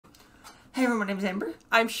Hey everyone, my name is Amber.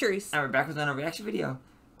 I'm Charisse. And we're back with another reaction video.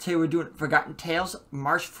 Today we're doing Forgotten Tales,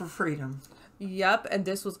 March for Freedom. Yep, and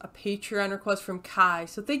this was a Patreon request from Kai.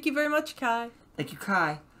 So thank you very much, Kai. Thank you,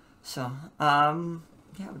 Kai. So, yeah,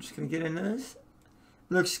 we're just gonna get into this.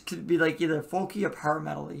 Looks could be like either folky or power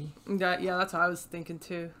metal-y. Yeah, that's what I was thinking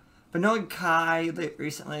too. But knowing Kai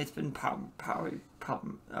recently, it's been probably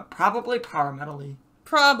power metal-y.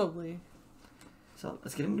 Probably. So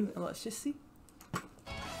let's get into it. Let's just see.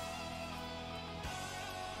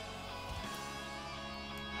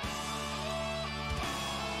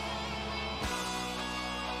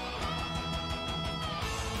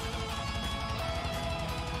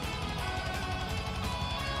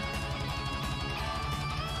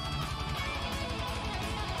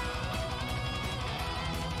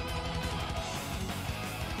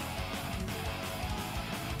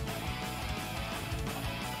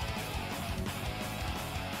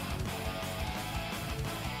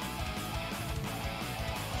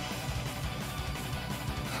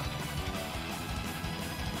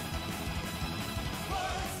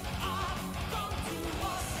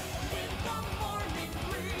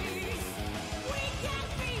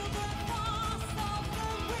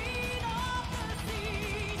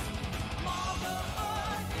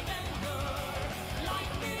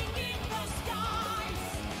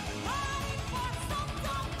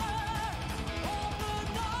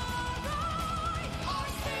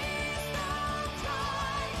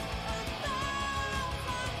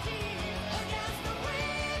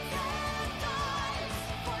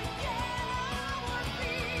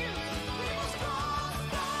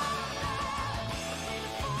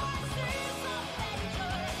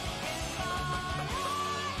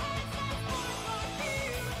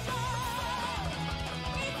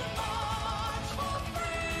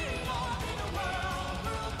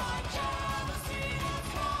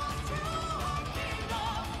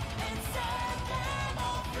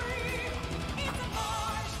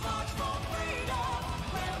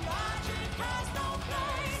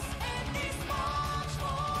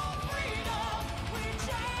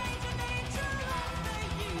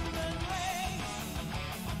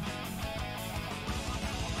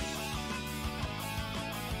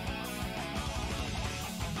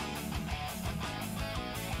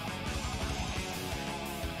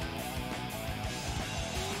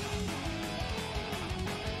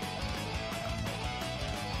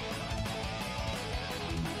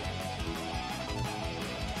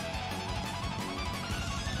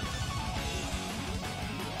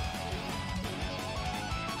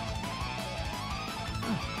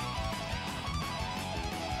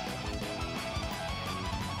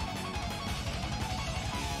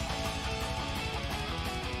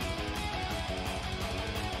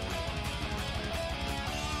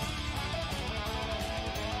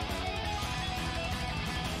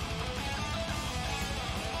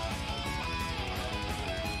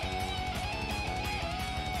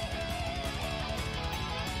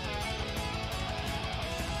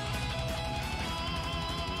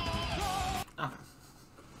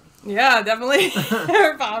 Yeah, definitely.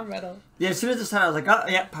 Power metal. Yeah, as soon as it started, I was like, oh,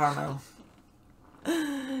 yeah, power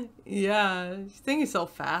metal. Yeah, this thing is so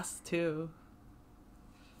fast, too.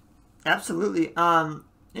 Absolutely.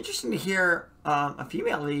 Interesting to hear a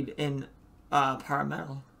female lead in power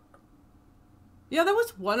metal. Yeah, there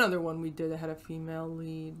was one other one we did that had a female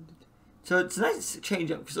lead. So it's a nice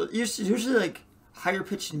change up, because it's usually like higher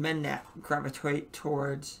pitched men that gravitate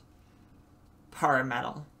towards power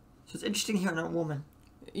metal. So it's interesting hearing a woman.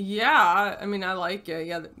 Yeah, I mean, I like it.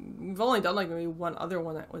 Yeah, we've only done like maybe one other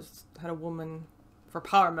one that had a woman for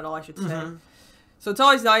power metal, I should say. Mm-hmm. So it's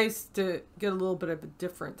always nice to get a little bit of a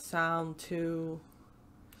different sound too.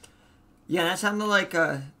 Yeah, that sounded like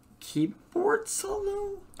a keyboard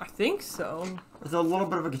solo. I think so. With a little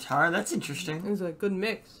bit of a guitar. That's interesting. It was a good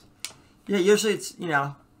mix. Yeah, usually it's, you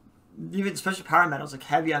know, even especially power metal, it's like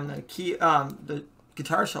heavy on the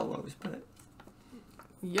guitar solos, but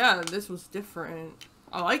yeah, this was different.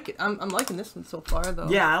 I like it. I'm liking this one so far, though.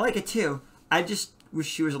 Yeah, I like it too. I just wish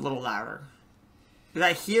she was a little louder. When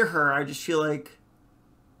I hear her, I just feel like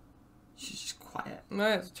she's just quiet. I might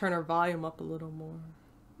have to turn her volume up a little more.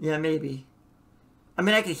 Yeah, maybe. I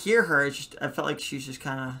mean, I could hear her. It's just I felt like she was just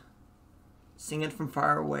kind of singing from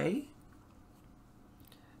far away.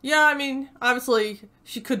 Yeah, I mean, obviously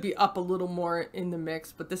she could be up a little more in the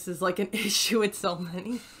mix, but this is like an issue with so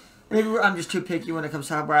many. Maybe I'm just too picky when it comes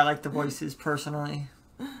to where I like the voices personally.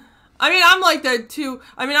 I mean, I'm like that too.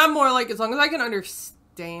 I mean, I'm more like, as long as I can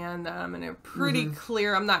understand them and they're pretty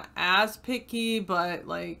clear, I'm not as picky, but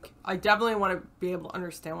like, I definitely want to be able to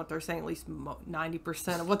understand what they're saying, at least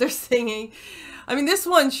 90% of what they're singing. I mean, this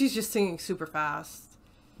one, she's just singing super fast.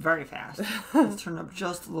 very fast. Let's turn up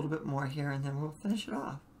just a little bit more here, and then we'll finish it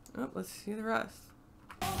off. Oh, let's see the rest.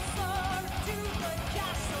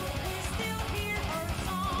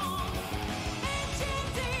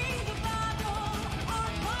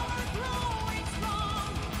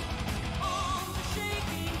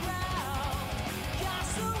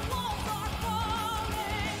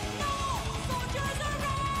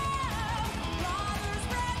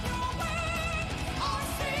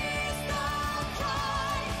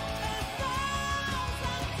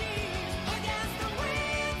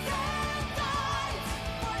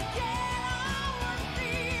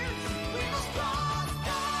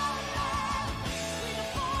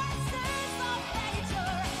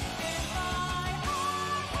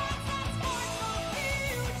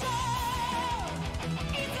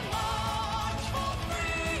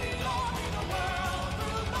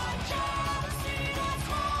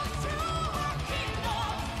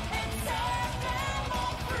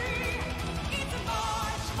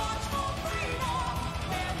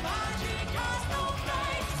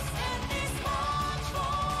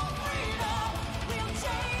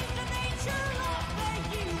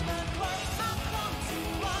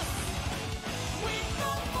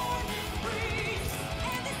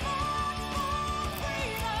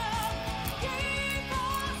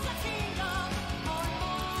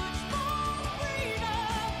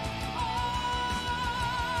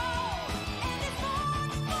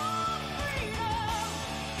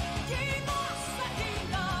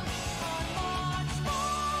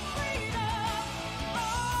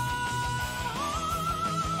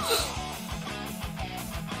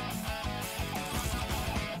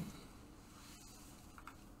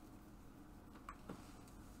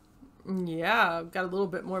 Yeah, got a little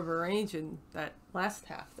bit more of a range in that last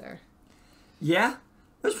half there. Yeah,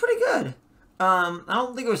 it was pretty good. I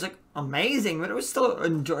don't think it was like amazing, but it was still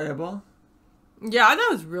enjoyable. Yeah, I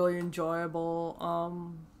thought it was really enjoyable.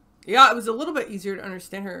 Yeah, it was a little bit easier to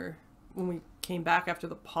understand her when we came back after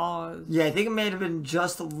the pause. Yeah, I think it may have been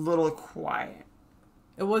just a little quiet.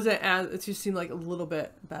 It wasn't as, it just seemed like a little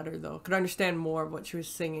bit better though. Could understand more of what she was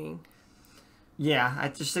singing. Yeah, I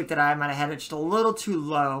just think that I might have had it just a little too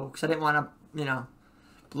low because I didn't want to, you know,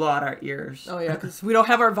 blow out our ears. Oh yeah, because we don't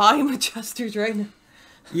have our volume adjusters right now.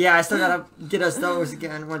 Yeah, I still gotta get us those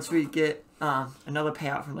again once we get another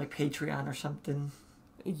payout from like Patreon or something.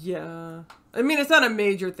 Yeah, I mean it's not a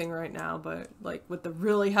major thing right now, but like with the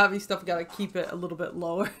really heavy stuff, we gotta keep it a little bit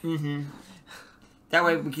lower. Mm-hmm. That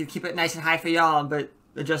way we can keep it nice and high for y'all, but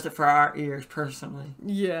adjust it for our ears personally.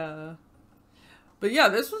 Yeah. But yeah,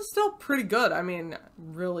 this was still pretty good. I mean,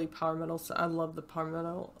 really power metal. So I love the power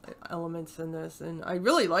metal elements in this. And I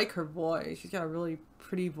really like her voice. She's got a really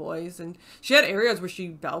pretty voice. And she had areas where she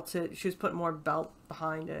belts it. She was putting more belt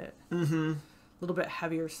behind it. Mm-hmm. A little bit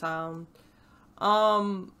heavier sound.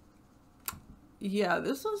 Yeah,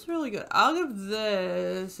 this was really good. I'll give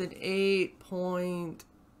this an 8.6.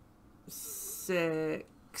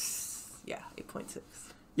 Yeah, 8.6.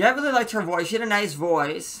 Yeah, I really liked her voice. She had a nice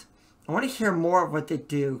voice. I want to hear more of what they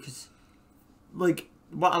do, because, like,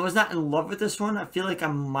 while I was not in love with this one, I feel like I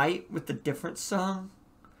might with the different song.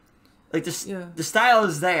 Like, the style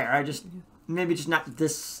is there. I just, maybe just not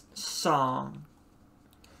this song.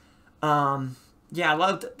 Yeah, I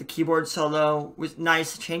loved the keyboard solo. It was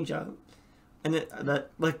nice change up. And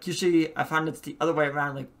like, usually I find it's the other way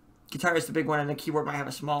around. Like, guitar is the big one, and the keyboard might have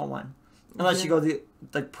a small one. Unless you go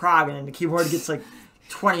like prog, and the keyboard gets, like,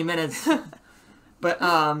 20 minutes. But,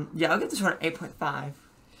 yeah, I'll give this one an 8.5.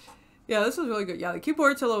 Yeah, this was really good. Yeah, the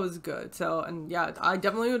keyboard solo was good. So, and yeah, I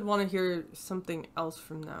definitely would want to hear something else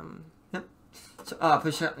from them. Yep. So,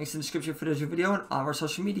 please check links in the description for this video and all of our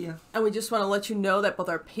social media. And we just want to let you know that both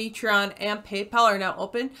our Patreon and PayPal are now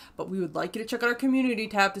open, but we would like you to check out our community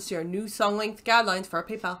tab to see our new song length guidelines for our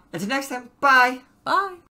PayPal. Until next time, bye!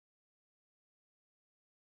 Bye!